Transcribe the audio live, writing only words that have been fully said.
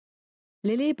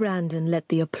Lily Brandon let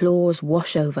the applause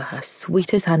wash over her,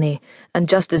 sweet as honey, and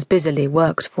just as busily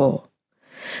worked for.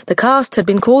 The cast had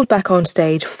been called back on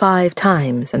stage 5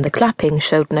 times, and the clapping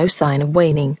showed no sign of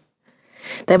waning.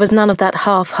 There was none of that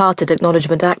half-hearted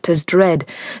acknowledgement actors dread,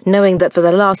 knowing that for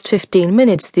the last 15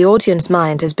 minutes the audience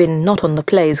mind has been not on the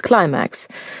play's climax,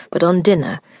 but on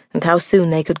dinner and how soon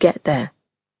they could get there.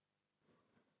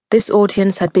 This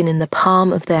audience had been in the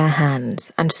palm of their hands,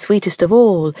 and sweetest of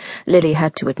all, Lily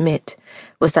had to admit,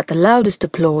 was that the loudest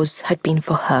applause had been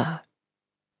for her.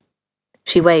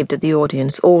 She waved at the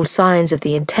audience, all signs of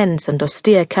the intense and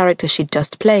austere character she'd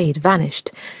just played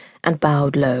vanished, and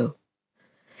bowed low.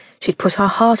 She'd put her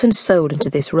heart and soul into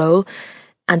this role,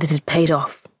 and it had paid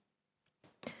off.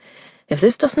 "If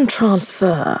this doesn't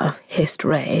transfer," hissed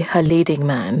Ray, her leading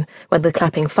man, when the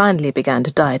clapping finally began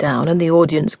to die down and the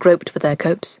audience groped for their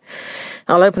coats,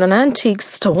 "I'll open an antique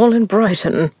stall in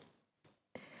Brighton."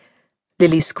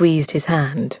 Lily squeezed his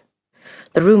hand.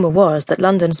 The rumour was that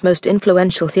London's most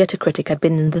influential theatre critic had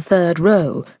been in the 3rd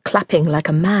row, clapping like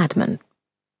a madman.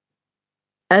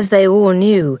 As they all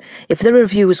knew, if the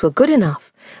reviews were good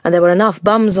enough, and there were enough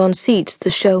bums on seats, the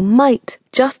show might,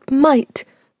 just might,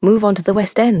 move on to the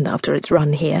West End after its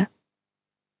run here.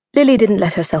 Lily didn't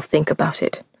let herself think about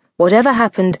it. Whatever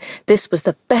happened, this was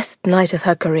the best night of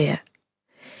her career.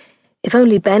 If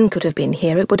only Ben could have been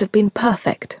here, it would have been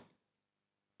perfect.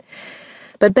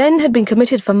 But Ben had been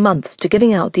committed for months to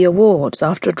giving out the awards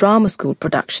after a drama school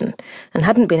production, and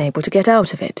hadn't been able to get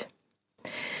out of it.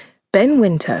 Ben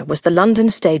Winter was the London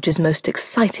stage's most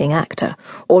exciting actor,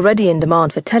 already in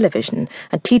demand for television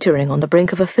and teetering on the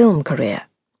brink of a film career.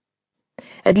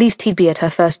 At least he'd be at her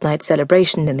first night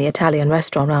celebration in the Italian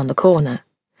restaurant round the corner.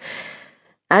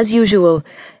 As usual,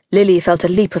 Lily felt a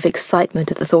leap of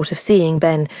excitement at the thought of seeing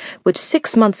Ben, which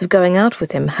 6 months of going out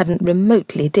with him hadn't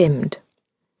remotely dimmed.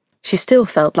 She still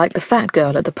felt like the fat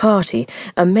girl at the party,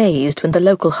 amazed when the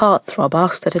local heartthrob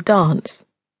asked her to dance.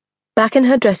 Back in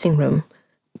her dressing room,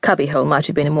 cubbyhole might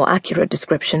have been a more accurate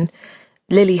description,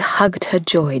 Lily hugged her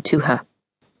joy to her.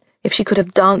 If she could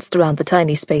have danced around the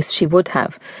tiny space, she would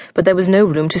have, but there was no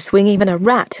room to swing even a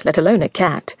rat, let alone a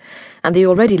cat, and the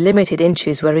already limited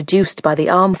inches were reduced by the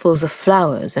armfuls of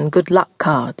flowers and good luck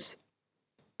cards.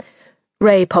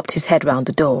 Ray popped his head round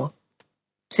the door.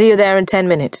 "See you there in 10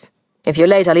 minutes. If you're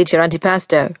late, I'll eat your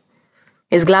antipasto.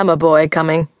 Is Glamour Boy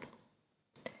coming?"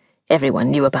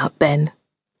 Everyone knew about Ben.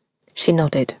 She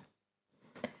nodded.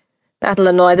 "That'll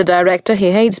annoy the director.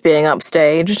 He hates being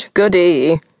upstaged.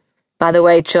 Goody. By the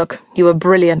way, Chuck, you were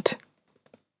brilliant."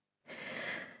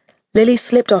 Lily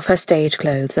slipped off her stage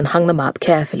clothes and hung them up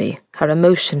carefully, her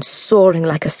emotions soaring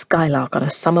like a skylark on a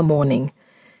summer morning.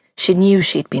 She knew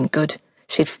she'd been good.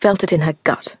 She'd felt it in her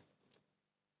gut.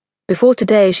 Before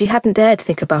today, she hadn't dared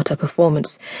think about her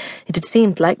performance. It had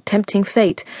seemed like tempting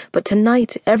fate, but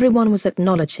tonight everyone was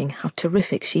acknowledging how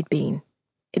terrific she'd been.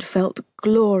 It felt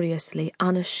gloriously,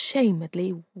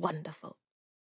 unashamedly wonderful.